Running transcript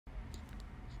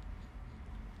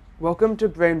Welcome to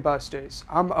Brainbusters.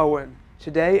 I'm Owen.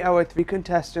 Today our three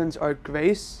contestants are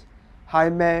Grace,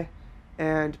 Jaime,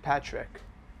 and Patrick.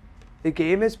 The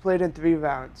game is played in 3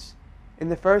 rounds. In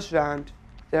the first round,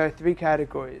 there are 3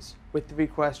 categories with 3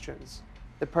 questions.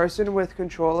 The person with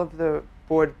control of the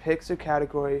board picks a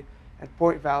category and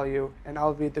point value, and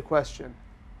I'll read the question.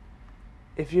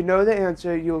 If you know the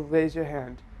answer, you'll raise your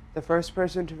hand. The first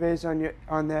person to raise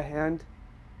on their hand,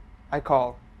 I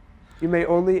call. You may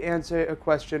only answer a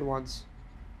question once.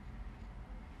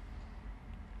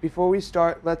 Before we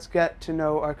start, let's get to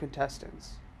know our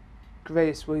contestants.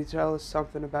 Grace, will you tell us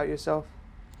something about yourself?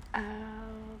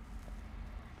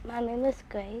 My name is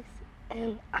Grace,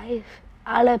 and I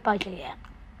live by here.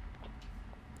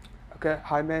 Okay,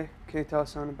 Jaime, can you tell us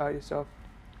something about yourself?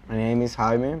 My name is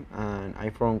Jaime, and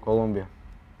I'm from Colombia.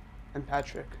 And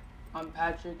Patrick? I'm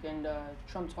Patrick, and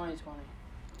Trump 2020.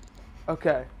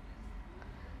 Okay.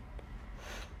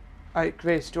 All right,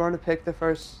 Grace, do you want to pick the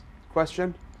first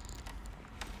question?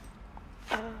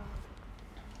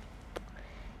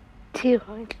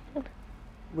 200.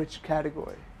 Which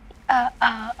category?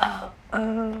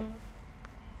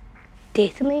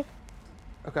 Disney.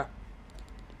 Okay.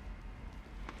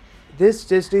 This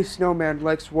Disney snowman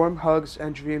likes warm hugs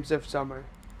and dreams of summer.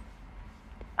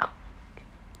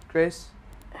 Grace?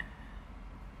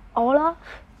 Olaf.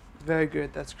 Very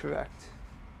good, that's correct.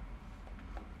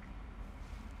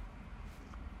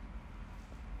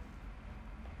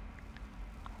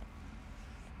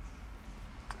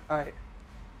 Alright.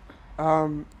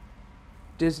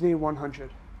 Disney 100.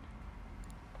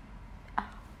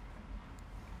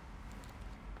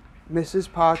 Mrs.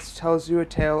 Potts tells you a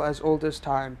tale as old as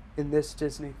time in this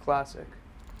Disney classic.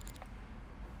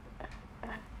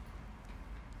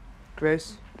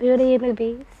 Grace? Beauty and the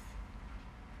Beast.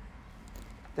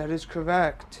 That is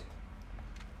correct.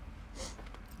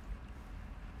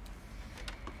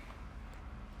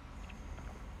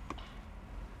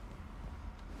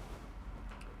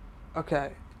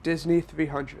 Okay, Disney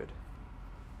 300.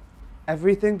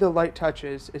 Everything the light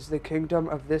touches is the kingdom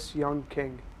of this young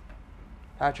king.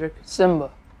 Patrick?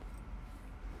 Simba.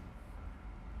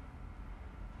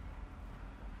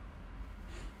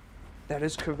 That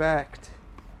is correct.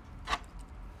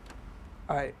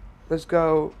 Alright, let's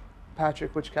go.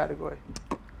 Patrick, which category?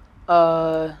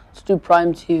 Let's do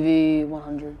Prime TV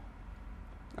 100.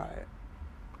 Alright.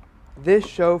 This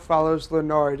show follows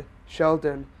Leonard,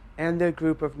 Sheldon, and their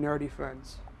group of nerdy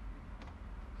friends.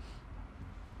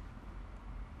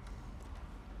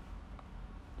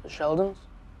 The Sheldons.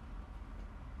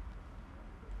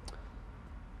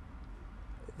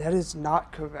 That is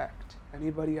not correct.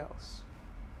 Anybody else?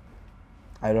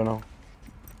 I don't know.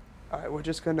 Alright, we're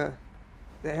just gonna...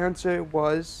 The answer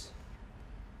was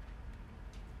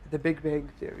The Big Bang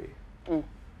Theory.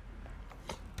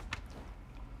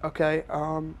 Okay,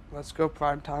 let's go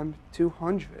Primetime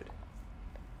 200.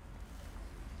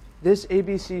 This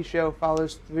ABC show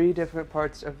follows 3 different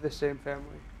parts of the same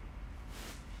family.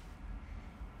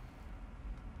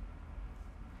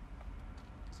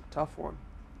 It's a tough one.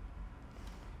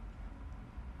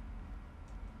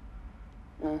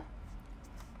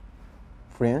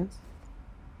 Friends?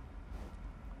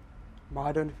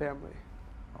 Modern Family.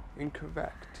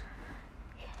 Incorrect.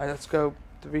 Alright, let's go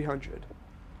 300.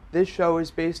 This show is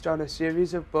based on a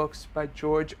series of books by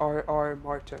George R.R.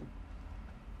 Martin.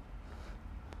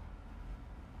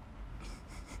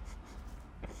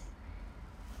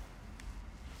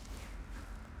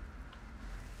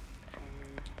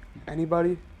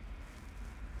 Anybody?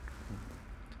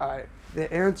 Alright,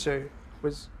 the answer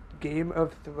was Game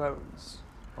of Thrones.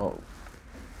 Oh,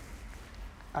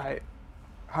 Alright,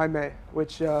 Jaime,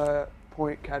 which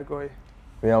point category?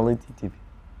 reality TV.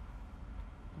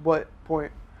 What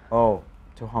point? Oh,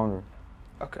 200.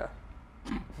 Okay.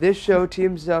 This show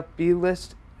teams up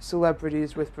B-list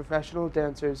celebrities with professional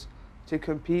dancers to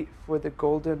compete for the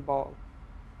Golden Ball,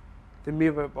 the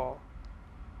Mirror Ball.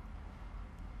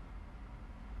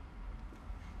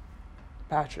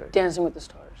 Patrick. Dancing with the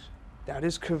Stars. That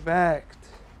is correct.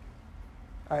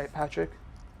 All right, Patrick.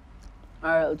 All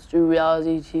right, let's do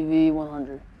Reality TV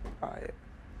 100. All right.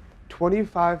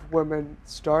 25 women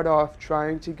start off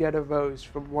trying to get a rose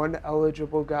from one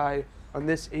eligible guy on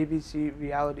this ABC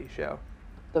reality show.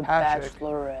 The Patrick.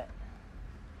 Bachelorette.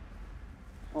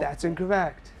 That's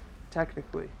incorrect,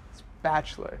 technically. It's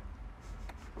Bachelor.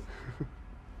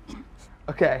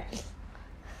 Okay.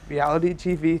 Reality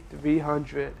TV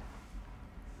 300.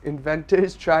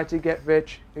 Inventors try to get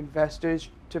rich investors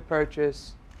to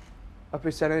purchase a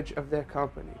percentage of their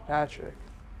company. Patrick.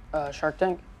 Shark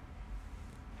Tank.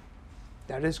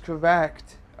 That is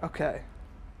correct. Okay.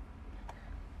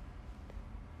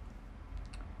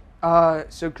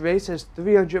 So Grace has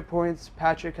 300 points,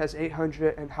 Patrick has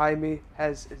 800, and Jaime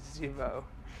has 0.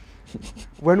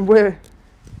 When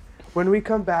we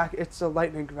come back, it's a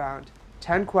lightning round.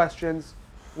 10 questions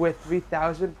with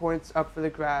 3,000 points up for the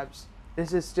grabs.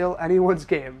 This is still anyone's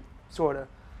game, sorta.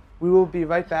 We will be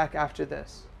right back after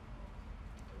this.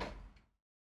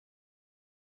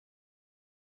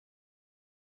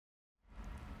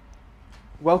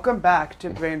 Welcome back to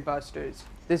Brain Busters.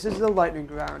 This is the lightning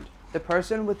round. The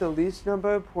person with the least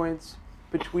number of points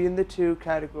between the two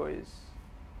categories.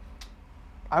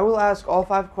 I will ask all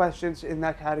 5 questions in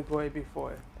that category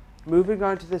before. Moving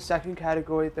on to the second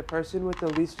category, the person with the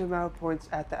least amount of points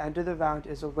at the end of the round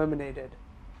is eliminated.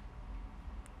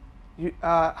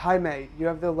 Jaime, you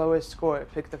have the lowest score.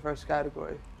 Pick the first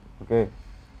category. Okay.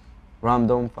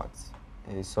 Random facts.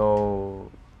 So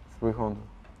 300.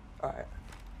 All right.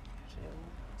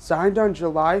 Signed on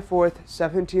July 4th,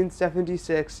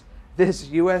 1776, this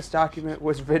U.S. document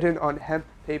was written on hemp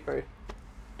paper.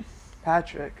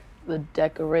 Patrick. The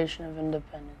Declaration of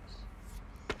Independence.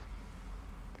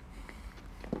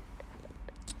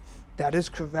 That is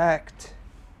correct.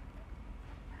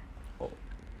 Oh.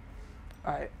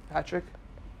 All right, Patrick.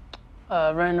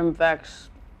 Random facts,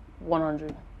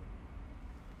 100.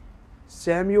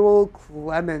 Samuel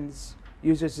Clemens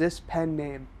uses this pen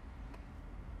name.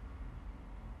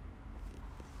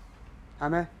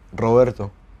 Jaime?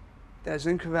 Roberto. That is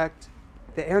incorrect.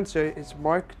 The answer is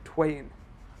Mark Twain.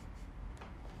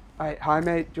 All right,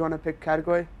 Jaime, do you want to pick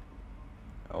category?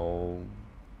 Oh,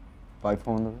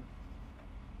 500.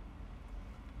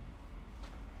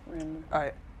 Random. All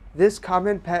right. This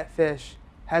common pet fish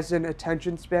has an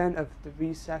attention span of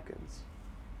 3 seconds.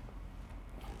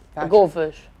 A Patrick?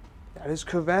 goldfish. That is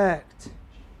correct.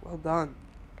 Well done.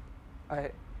 All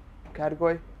right.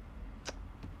 Category?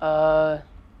 Let's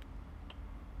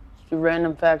do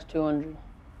random facts, 200.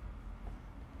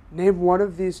 Name one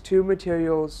of these 2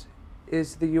 materials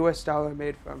is the U.S. dollar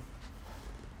made from.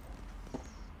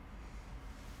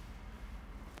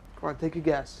 Come on, take a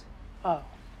guess. Oh,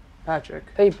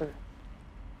 Patrick. paper.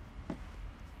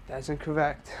 That is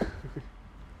incorrect.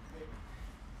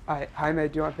 All right, Jaime,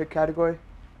 do you want to pick category?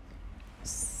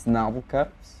 Snapple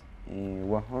caps.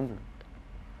 100.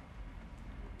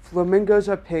 Flamingos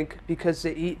are pink because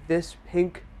they eat this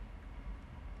pink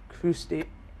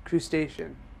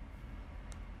crustacean.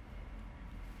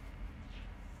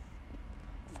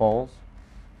 False.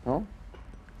 No?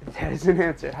 That is an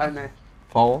answer. Jaime.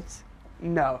 False.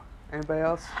 No. Anybody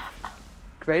else?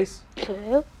 Grace?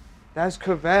 True. That's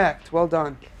correct. Well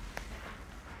done.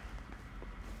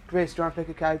 Grace, do you want to pick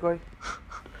a category?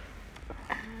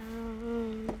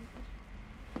 Um,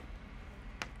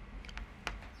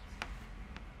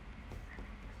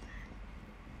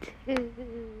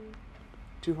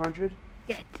 200?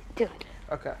 yeah, 200.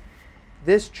 Okay.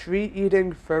 This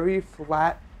tree-eating, furry,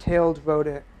 flat-tailed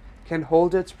rodent can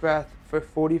hold its breath for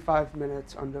 45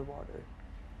 minutes underwater.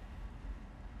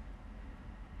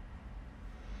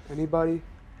 Anybody?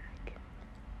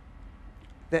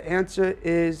 The answer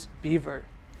is beaver.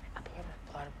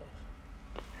 Platypus.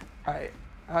 All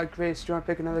right. Grace, do you want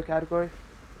to pick another category?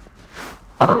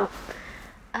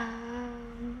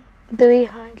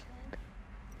 300.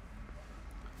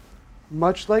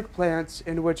 Much like plants,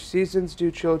 in which seasons do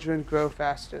children grow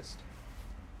fastest?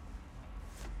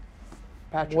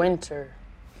 Patrick. Winter.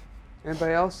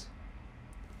 Anybody else?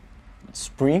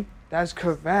 Spring. That's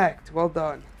correct. Well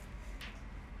done.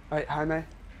 All right, Jaime.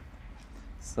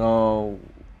 So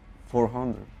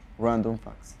 400. Random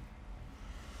facts.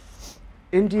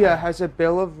 India has a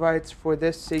Bill of Rights for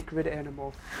this sacred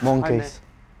animal. Monkeys.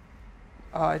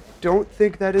 I don't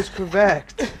think that is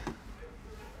correct.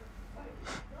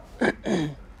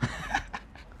 I'm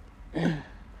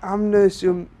going to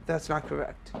assume that's not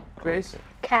correct. Grace?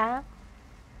 Cow.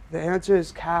 The answer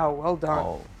is cow. Well done.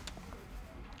 Oh.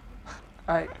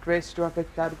 All right, Grace, do you want to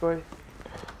pick a category?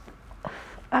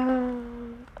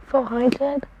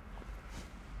 400.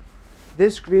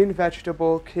 This green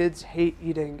vegetable kids hate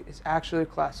eating is actually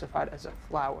classified as a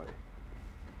flower.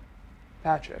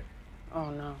 Patrick. Oh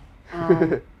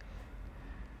no.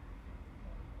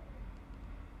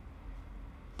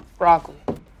 Broccoli.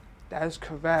 That is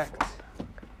correct.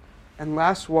 And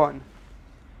last one.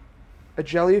 A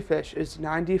jellyfish is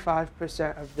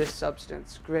 95% of this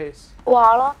substance. Grace.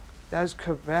 Water. That is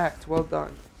correct. Well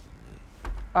done.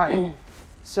 All right.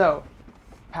 So,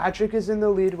 Patrick is in the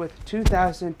lead with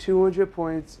 2,200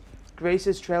 points. Grace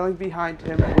is trailing behind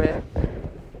him with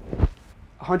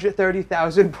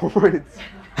 130,000 points.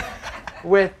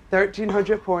 With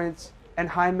 1,300 points. And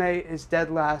Jaime is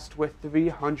dead last with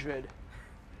 300.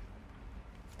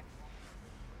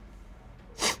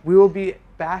 We will be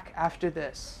back after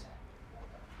this.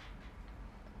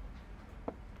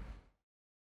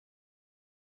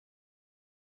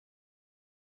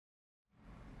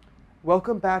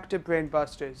 Welcome back to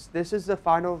Brainbusters. This is the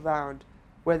final round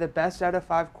where the best out of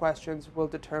 5 questions will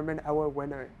determine our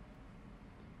winner.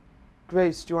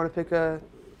 Grace, do you want to pick a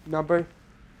number?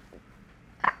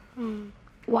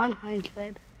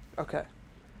 100. Okay.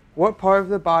 What part of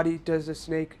the body does a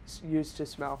snake use to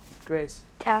smell? Grace.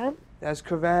 10. That's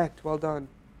correct. Well done.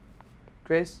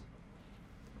 Grace?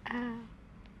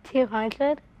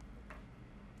 200.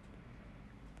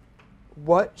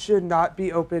 What should not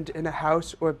be opened in a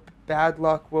house or bad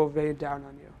luck will rain down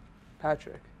on you?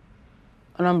 Patrick?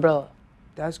 An umbrella.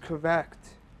 That's correct.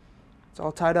 It's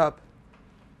all tied up.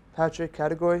 Patrick,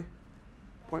 category?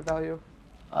 Point value?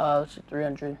 Let's do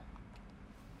 300.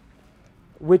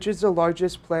 Which is the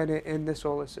largest planet in the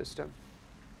solar system?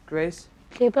 Grace?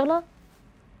 Jupiter.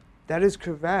 That is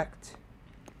correct.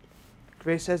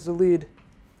 Grace has the lead.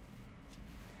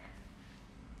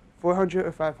 400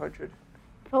 or 500?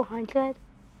 400.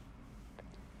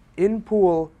 In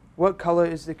pool, what color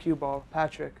is the cue ball?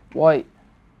 Patrick? White.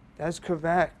 That's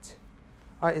correct.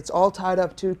 All right, it's all tied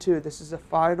up 2-2. This is the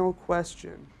final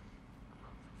question.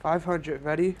 500,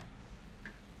 ready?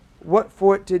 What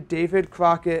fort did David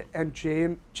Crockett and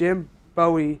Jim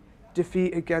Bowie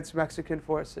defeat against Mexican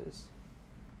forces?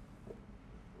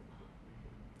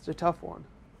 It's a tough one.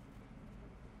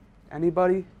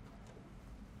 Anybody?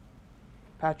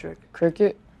 Patrick?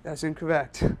 Cricket. That's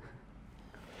incorrect.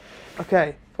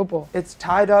 Okay, Football. it's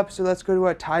tied up, so let's go to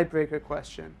a tiebreaker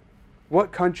question.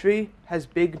 What country has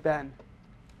Big Ben?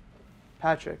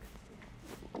 Patrick?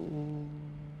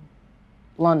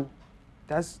 London.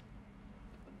 That's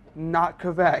not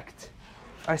correct.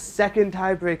 Our second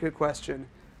tiebreaker question.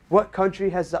 What country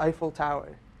has the Eiffel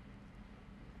Tower?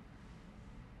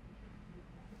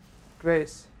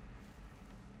 Grace?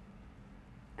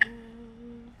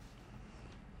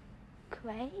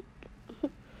 Craig.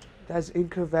 That's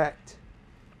incorrect.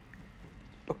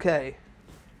 Okay.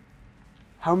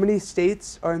 How many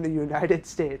states are in the United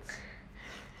States?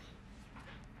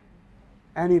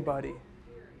 Anybody?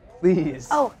 Please.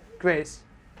 Oh. Grace?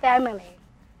 Family.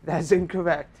 That's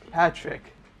incorrect.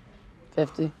 Patrick?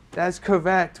 50. That's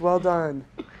correct. Well done.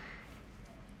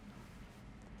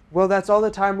 Well, that's all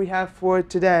the time we have for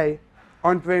today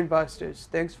on Brainbusters.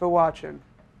 Thanks for watching.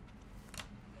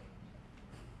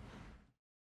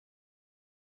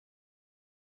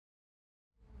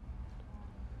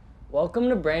 Welcome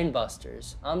to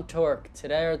Brainbusters. I'm Torque.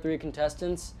 Today our 3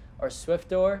 contestants are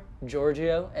Swiftdoor,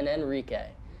 Giorgio, and Enrique.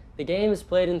 The game is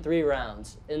played in 3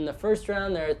 rounds. In the first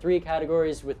round, there are 3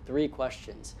 categories with 3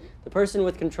 questions. The person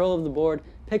with control of the board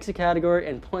picks a category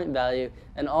and point value,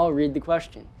 and I'll read the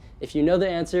question. If you know the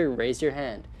answer, raise your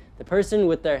hand. The person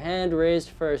with their hand raised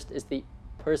first is the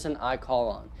person I call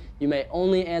on. You may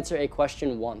only answer a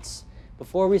question once.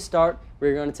 Before we start,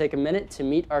 we're going to take a minute to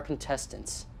meet our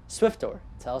contestants. Swiftdoor,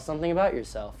 tell us something about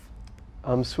yourself.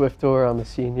 I'm Swiftdoor, I'm a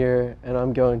senior, and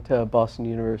I'm going to Boston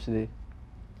University.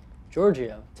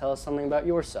 Giorgio, tell us something about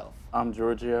yourself. I'm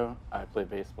Giorgio. I play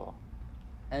baseball.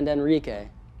 And Enrique,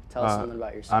 tell us something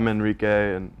about yourself. I'm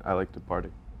Enrique, and I like to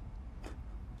party.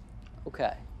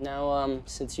 Okay, now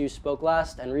since you spoke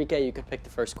last, Enrique, you could pick the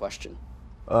first question.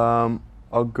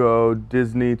 I'll go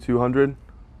Disney 200.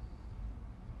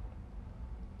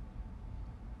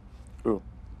 Ooh.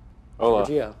 Olaf.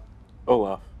 Giorgio.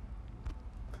 Olaf.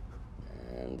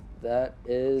 And that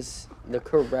is the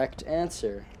correct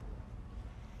answer.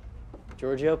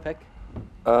 Giorgio, pick.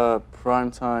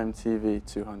 Primetime TV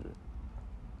 200.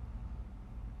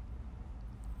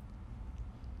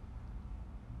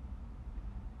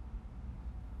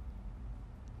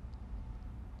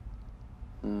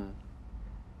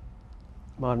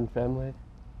 Modern Family.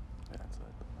 Yeah, that's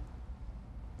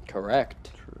it.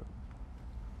 Correct. True.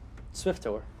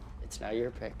 Swiftdoor, it's now your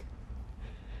pick.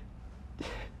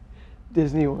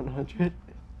 Disney 100.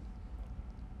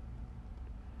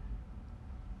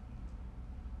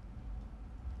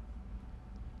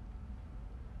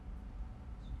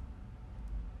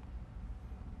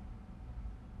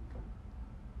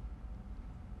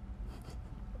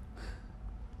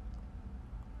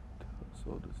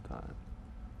 So does time.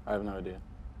 I have no idea.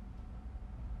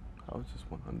 How is this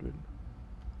 100?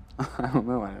 I don't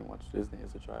know. I didn't watch Disney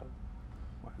as a child.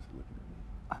 Why is it looking at me?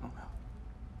 I don't know.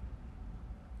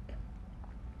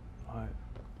 Why?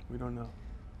 We don't know.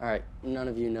 All right, none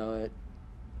of you know it.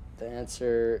 The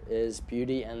answer is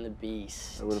Beauty and the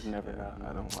Beast. I would have never Yeah, gotten I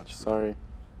that. don't watch Sorry.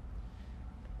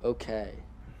 Okay,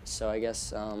 so I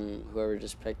guess whoever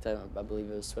just picked, I believe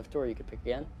it was Swiftdoor, you could pick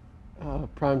again.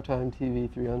 Primetime TV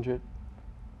 300.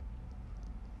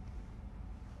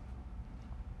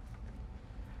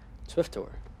 Swiftor.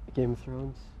 Game of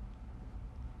Thrones.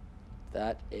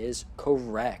 That is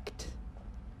correct.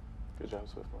 Good job,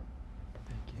 Swiftborn.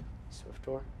 Thank you.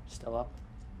 Swiftor, still up.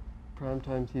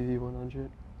 Primetime TV 100.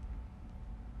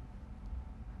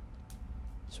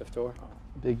 Swiftor,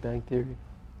 Big Bang Theory.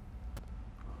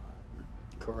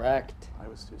 correct. I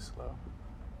was too slow.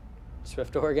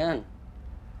 Swiftor again.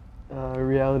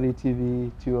 Reality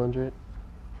TV 200.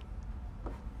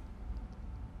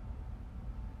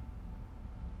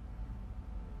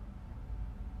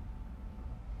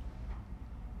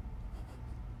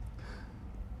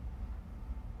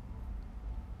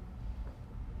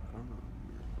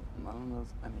 I don't know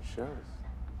any shows.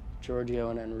 Giorgio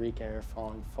and Enrique are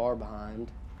falling far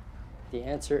behind. The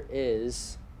answer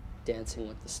is Dancing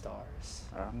with the Stars.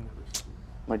 I've never seen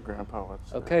it. My grandpa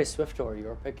watched it. Okay, Swiftor,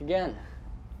 your pick again.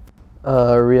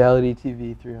 Reality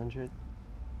TV 300.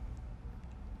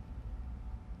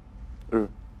 Ooh.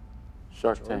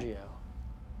 Shark Tank. Giorgio.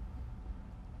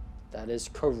 That is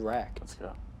correct. Let's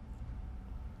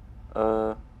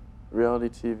go. Reality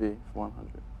TV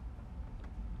 100.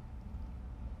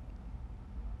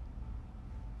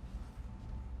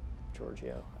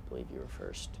 Giorgio, I believe you were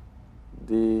first.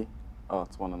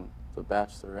 It's one of them. The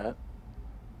Bachelorette.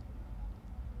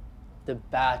 The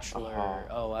Bachelor.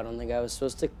 Oh. Oh, I don't think I was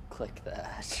supposed to click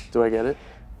that. Do I get it?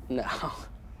 No. Oh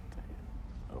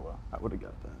well. I would have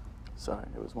got that. Sorry,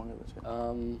 it was one of the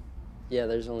two. Yeah,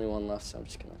 there's only one left, so I'm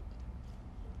just gonna.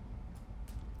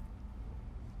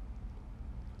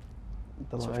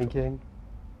 The Swift Lion Door. King.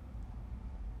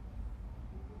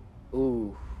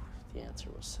 Ooh, the answer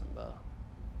was Simba.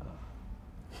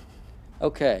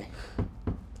 Okay.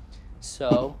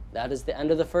 So that is the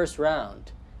end of the first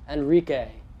round. Enrique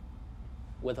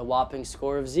with a whopping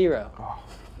score of 0.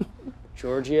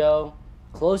 Giorgio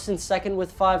close in second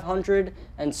with 500,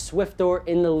 and Swiftor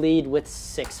in the lead with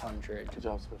 600. Good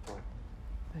job, Swiftborn.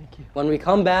 Thank you. When we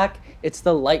come back, it's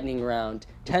the lightning round.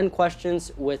 10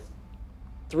 questions with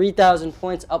 3,000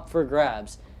 points up for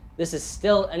grabs. This is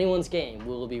still anyone's game.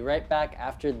 We will be right back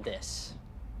after this.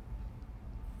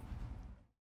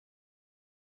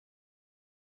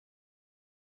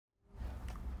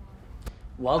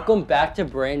 Welcome back to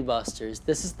Brain Busters.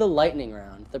 This is the lightning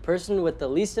round. The person with the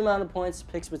least amount of points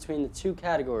picks between the two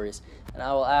categories, and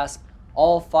I will ask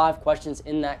all 5 questions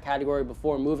in that category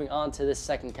before moving on to this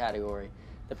second category.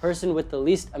 The person with the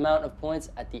least amount of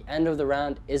points at the end of the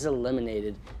round is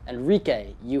eliminated.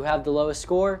 Enrique, you have the lowest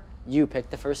score. You pick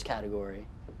the first category.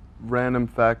 Random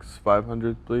facts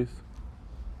 500, please.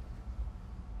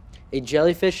 A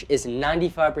jellyfish is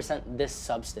 95% this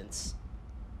substance.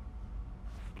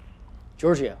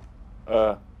 Giorgio.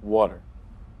 Water.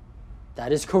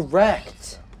 That is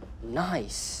correct.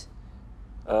 Nice.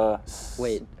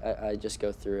 Wait. I just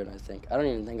go through it, I think. I don't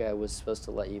even think I was supposed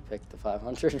to let you pick the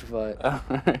 500,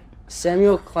 but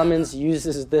Samuel Clemens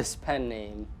uses this pen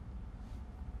name.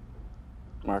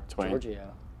 Mark Twain.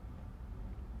 Giorgio.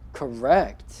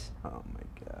 Correct. Oh my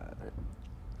god.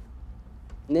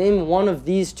 Name one of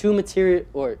these two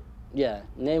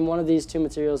name one of these two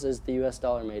materials is the US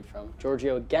dollar made from.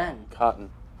 Giorgio again. Cotton.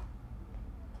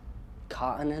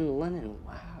 Cotton and linen.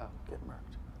 Wow. Get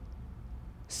marked.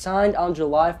 Signed on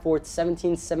July 4th,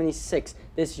 1776,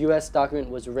 this U.S. document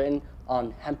was written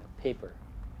on hemp paper.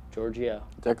 Giorgio.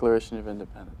 Declaration of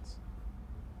Independence.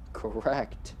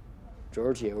 Correct.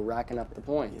 Giorgio racking up the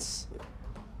points.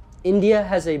 India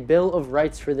has a Bill of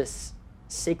Rights for this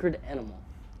sacred animal.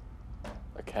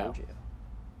 A cow. Giorgio.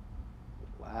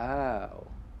 Wow.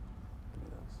 Give me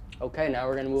those. Okay, now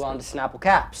we're going to move on to Snapple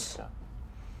Caps. Okay.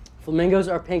 Flamingos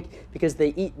are pink because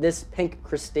they eat this pink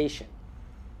crustacean.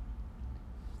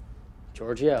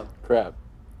 Giorgio. Crab.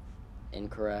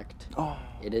 Incorrect. Oh.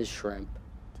 It is shrimp.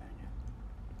 Dang it.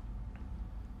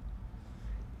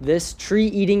 This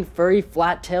tree-eating, furry,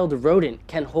 flat-tailed rodent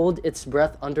can hold its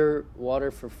breath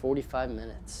underwater for 45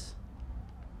 minutes.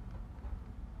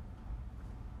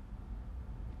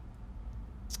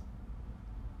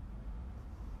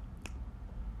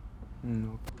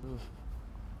 No clue.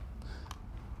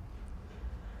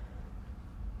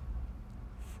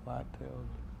 Flat-tailed.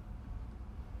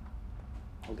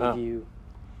 I'll give Oh. you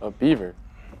A beaver.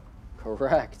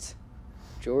 correct.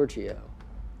 Giorgio,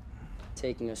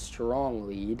 taking a strong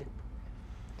lead.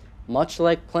 Much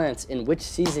like plants, in which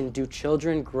season do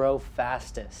children grow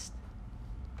fastest?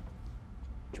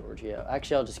 Giorgio.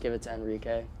 Actually, I'll just give it to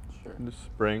Enrique. Sure. In the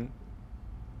spring.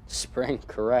 Spring,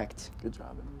 correct. Good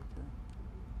job, Enrique.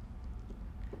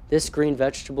 This green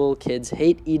vegetable kids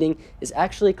hate eating is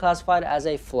actually classified as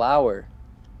a flower.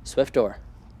 Swiftor.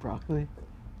 Broccoli.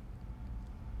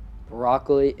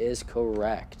 Broccoli is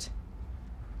correct.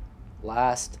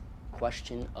 Last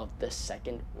question of the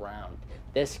second round.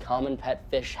 This common pet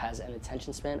fish has an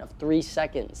attention span of 3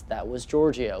 seconds. That was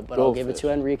Giorgio, but I'll give it to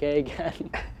Goldfish. Enrique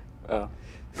again. Oh,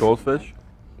 Goldfish?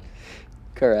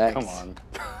 Correct. come on.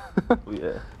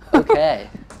 Yeah. Okay.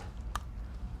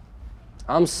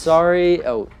 I'm sorry.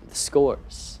 Oh, the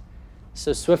scores.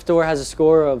 So Swiftdoor has a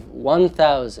score of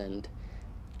 1,000.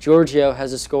 Giorgio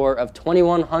has a score of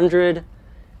 2,100.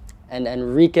 And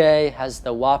Enrique has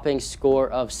the whopping score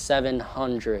of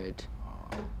 700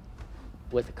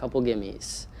 with a couple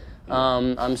gimmies.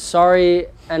 I'm sorry,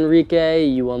 Enrique.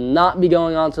 You will not be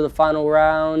going on to the final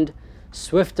round.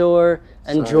 Swiftdoor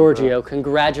and Sorry, Giorgio,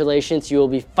 congratulations. You will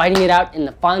be fighting it out in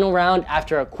the final round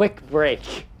after a quick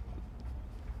break.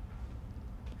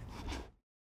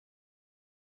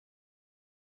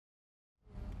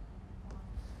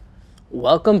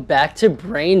 Welcome back to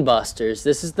Brain Busters.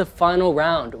 This is the final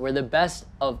round where the best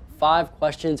of 5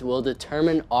 questions will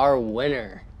determine our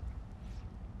winner.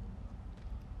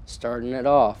 Starting it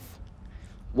off.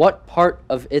 What part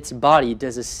of its body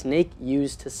does a snake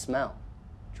use to smell?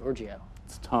 Giorgio.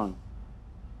 It's tongue.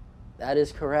 That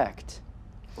is correct.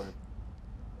 Word.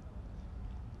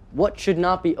 What should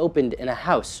not be opened in a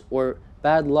house or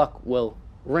bad luck will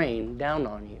rain down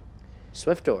on you?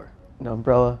 Swiftdoor. An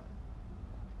umbrella.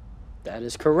 That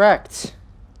is correct.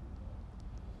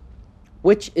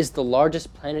 Which is the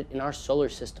largest planet in our solar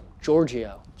system?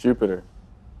 Giorgio. Jupiter.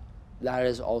 That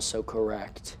is also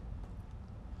correct.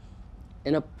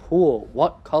 In a pool,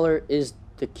 what color is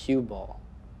the cue ball?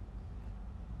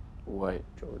 White.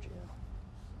 Giorgio.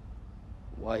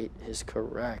 White is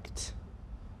correct.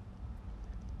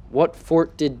 What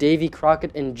fort did Davy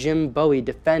Crockett and Jim Bowie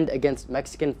defend against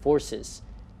Mexican forces?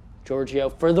 Giorgio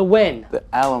for the win. The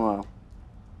Alamo.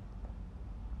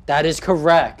 That is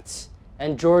correct.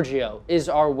 And Giorgio is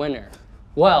our winner.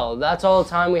 Well, that's all the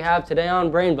time we have today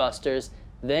on Brain Busters.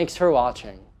 Thanks for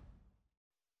watching.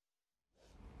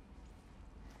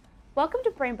 Welcome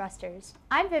to Brainbusters.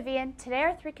 I'm Vivian. Today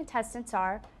our 3 contestants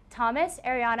are Thomas,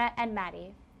 Ariana, and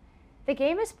Maddie. The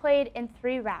game is played in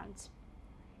 3 rounds.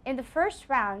 In the first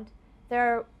round,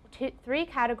 there are 3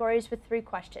 categories with 3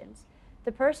 questions.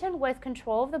 The person with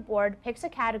control of the board picks a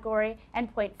category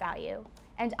and point value,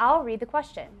 and I'll read the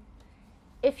question.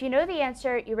 If you know the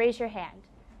answer, you raise your hand.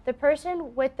 The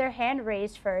person with their hand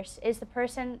raised first is the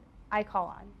person I call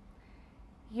on.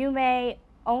 You may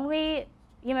only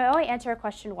answer a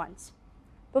question once.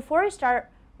 Before we start,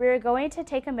 we are going to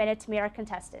take a minute to meet our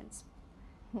contestants.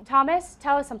 Thomas,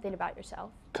 tell us something about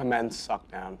yourself. Commence suck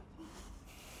down.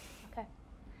 Okay.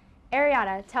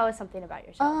 Ariana, tell us something about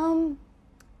yourself.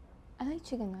 I like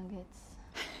chicken nuggets.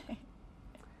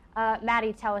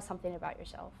 Maddie, tell us something about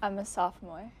yourself. I'm a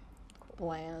sophomore.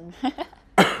 Bland.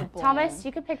 Thomas,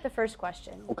 you could pick the first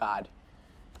question. Oh God.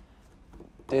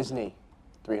 Disney,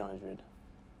 300.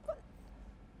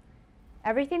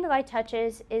 Everything the light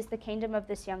touches is the kingdom of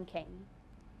this young king.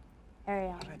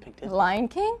 Ariana. How did I pick Disney? Lion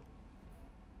King?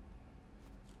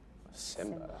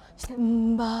 Simba.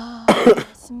 Simba.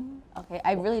 Okay,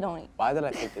 I really don't. Why did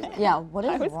I pick Disney? Yeah, what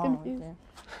is I was wrong confused. with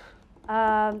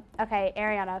Okay,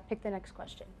 Ariana, pick the next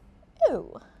question. you?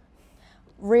 Ew.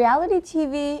 Reality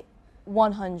TV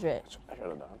 100. I should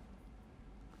have done.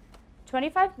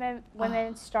 25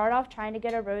 women start off trying to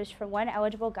get a rose from one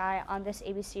eligible guy on this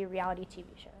ABC reality TV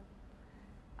show.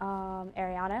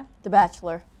 Ariana? The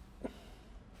Bachelor.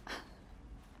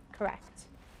 Correct.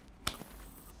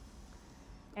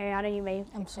 Ariana, you may.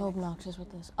 I'm so obnoxious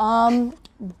with this.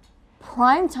 Primetime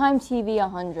TV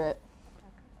 100.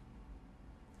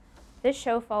 This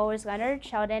show follows Leonard,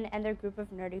 Sheldon, and their group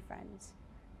of nerdy friends.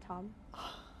 Tom?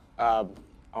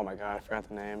 Oh my God, I forgot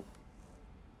the name.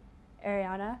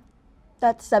 Ariana?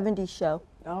 That 70s show.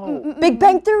 No. Big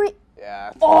Bang Theory.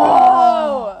 Yeah.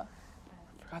 Oh!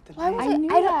 I forgot the Why name. was I it? knew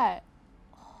I don't-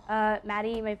 that.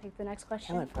 Maddie, you may pick the next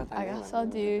question. I forgot that I name. guess I'll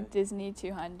do Disney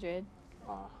 200.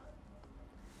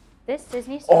 This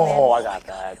Disney Oh, I romance. got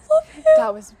that.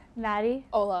 That was Maddie?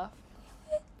 Olaf.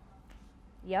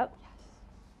 Yep.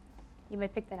 You may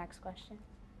pick the next question.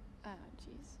 Oh,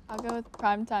 jeez. I'll go with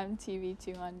Primetime TV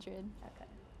 200. Okay.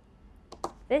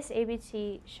 This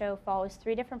ABC show follows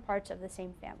 3 different parts of the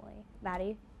same family.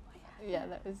 Maddie? Yeah,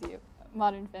 that was you.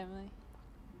 Modern Family.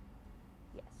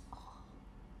 Yes.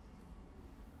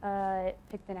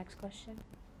 Pick the next question.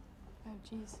 Oh,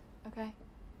 jeez. Okay.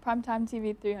 Primetime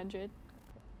TV 300.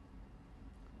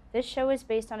 This show is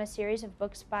based on a series of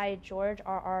books by George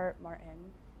R.R.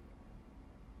 Martin.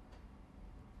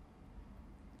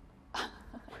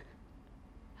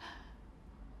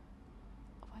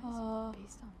 What is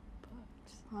based on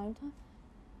books? Primetime?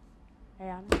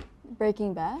 Ariana?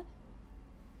 Breaking Bad?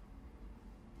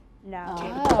 No.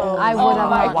 I would Oh have.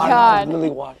 my Why did I God. really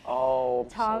watch? Oh, I'm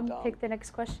Tom, so dumb. pick the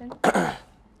next question.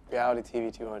 Reality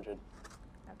TV 200.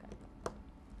 Okay.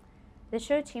 This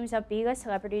show teams up B-list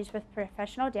celebrities with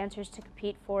professional dancers to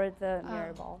compete for the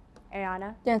mirror ball.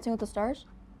 Ariana? Dancing with the Stars.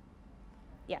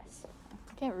 Yes.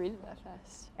 I can't read it that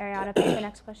fast. Ariana, pick the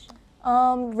next question.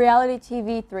 Reality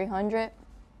TV 300.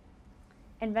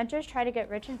 Inventors try to get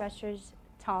rich investors.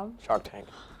 Tom? Shark Tank.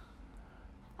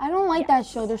 I don't like that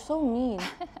show. They're so mean.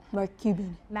 Mark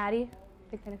Cuban. Maddie?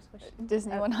 Pick the next question.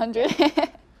 Disney 100.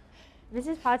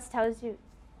 Mrs. Potts tells you.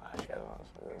 Actually, I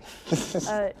don't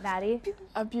know. Maddie?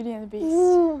 Beauty and the Beast.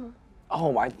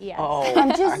 Oh my. Yes. Oh,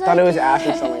 I'm I just thought it was like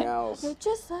asking you. something else. You're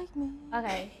just like me.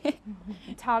 Okay.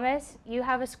 Thomas, you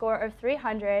have a score of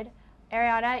 300.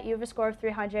 Ariana, you have a score of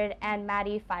 300. And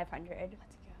Maddie, 500. Let's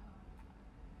go.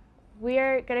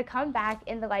 We're going to come back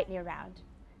in the lightning round.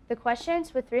 The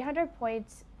questions with 300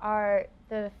 points are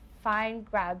the fine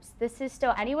grabs. This is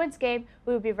still anyone's game.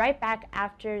 We will be right back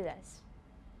after this.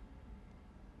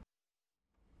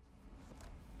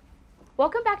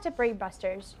 Welcome back to Brain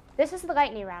Busters. This is the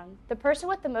lightning round. The person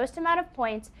with the most amount of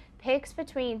points picks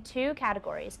between two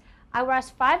categories. I will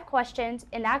ask 5 questions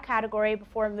in that category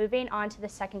before moving on to the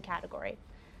second category.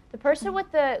 The person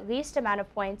with the least amount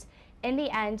of points in the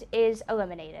end is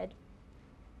eliminated.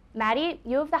 Maddie,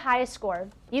 you have the highest score.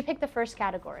 You pick the first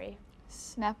category.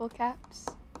 Snapple caps.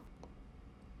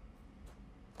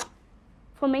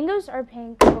 Flamingos are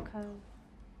pink. Cone.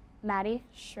 Maddie?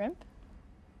 Shrimp.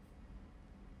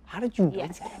 How did you know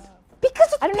Yes. that? Because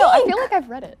it's I don't know. I feel like I've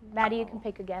read it. Maddie, you can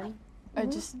pick again. Or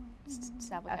just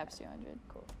Snapple caps 200.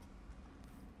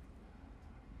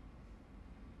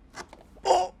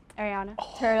 Cool. Ariana?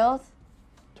 Turtles.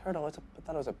 Turtle. I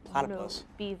thought it was a platypus.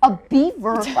 Beaver. A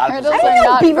beaver. Platypus. Turtles I are didn't know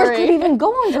not beavers furry. could even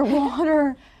go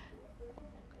underwater.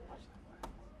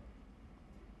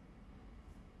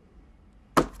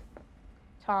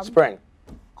 Tom? Spring.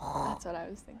 That's what I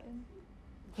was thinking.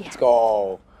 Let's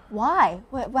go. Why?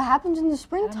 What happens in the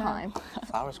springtime?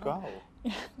 Flowers grow.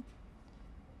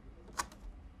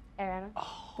 Ariana?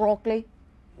 Broccoli.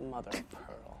 Mother of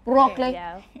pearl. Broccoli.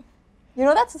 Yeah. You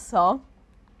know that's a song.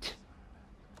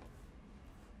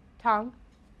 Tom?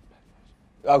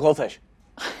 Goldfish.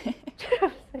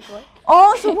 Like what?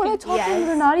 Oh, so when I talk to Yes. you,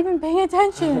 they're not even paying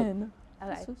attention.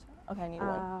 Okay. Okay, I need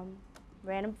one.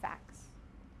 Random facts.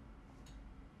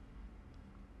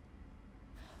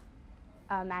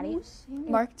 Maddie?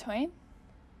 Mark Twain.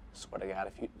 Swear to God,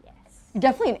 if you. Yes. You're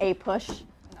definitely an A push.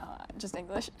 No, just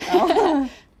English.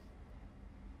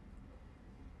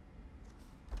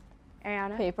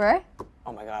 Ariana? Paper.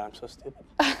 Oh my God, I'm so stupid.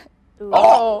 Ooh,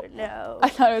 Oh. no. I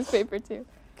thought it was paper too.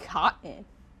 Cotton.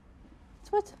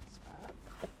 That's what?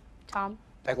 Tom?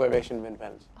 Declaration of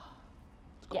Independence.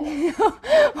 Yes.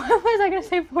 Why was I gonna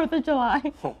say 4th of July?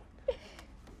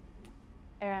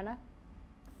 Ariana?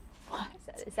 What?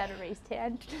 Is that a raised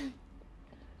hand?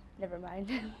 Never mind.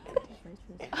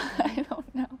 I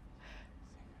don't know.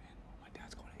 My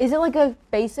dad's going Is it like a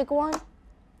basic one? I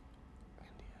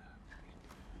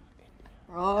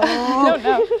Oh. don't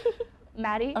know.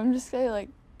 Maddie? I'm just saying like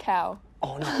cow.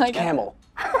 Oh no, Like it's a- camel.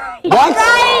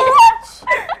 What?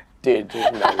 Dude,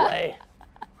 there's no way.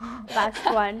 Last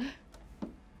one.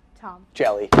 Tom?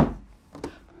 Jelly.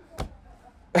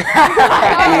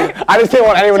 I just didn't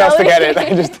want anyone else to get it.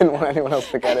 I just didn't want anyone else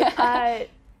to get it.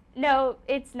 No,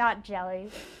 it's not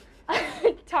jelly.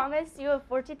 Thomas, you have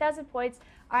 14,000 points,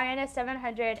 Ariana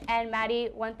 700, and Maddie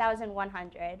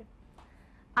 1,100.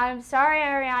 I'm sorry,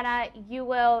 Ariana, you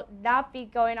will not be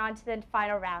going on to the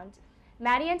final round.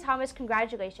 Maddie and Thomas,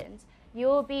 congratulations. You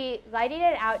will be lighting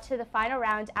it out to the final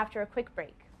round after a quick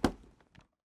break.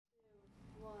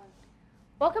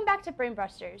 Welcome back to Brain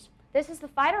Busters. This is the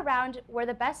final round where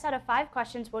the best out of 5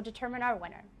 questions will determine our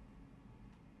winner.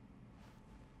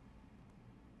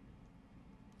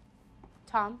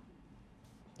 Tom?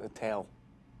 The tail.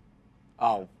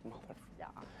 Oh, mother. Yeah.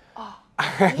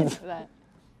 That.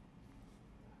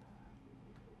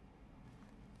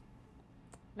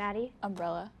 Maddie?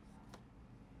 Umbrella.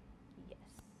 Yes.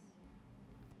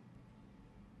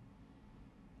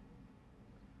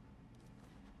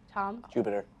 Tom?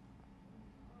 Jupiter.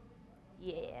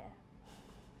 Yeah.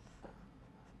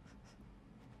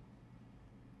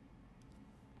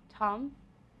 Tom?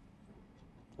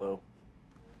 Blue.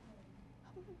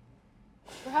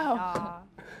 Bro. Aw.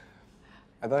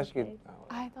 I thought you could. Oh.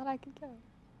 I thought I could go.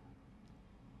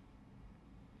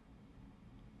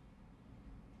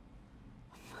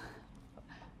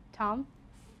 Tom?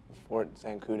 Fort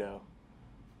Zancudo.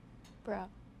 Bro.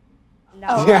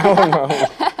 No. Yeah, I don't know.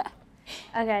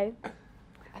 Okay.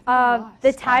 I The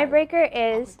lost. Sorry. tiebreaker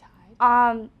is,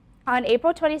 On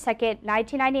April 22nd,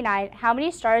 1999, how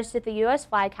many stars did the U.S.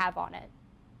 flag have on it?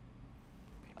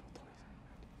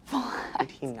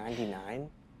 1899?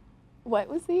 What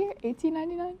was the year?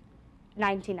 1899?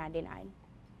 1999.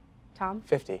 Tom?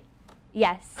 50.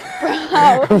 Yes.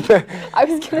 Wow. I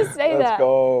was going to say that. Let's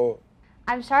go.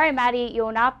 I'm sorry, Maddie, you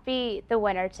will not be the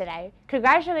winner today.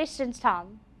 Congratulations,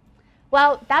 Tom.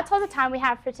 Well, that's all the time we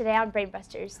have for today on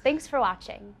Brainbusters. Thanks for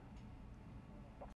watching.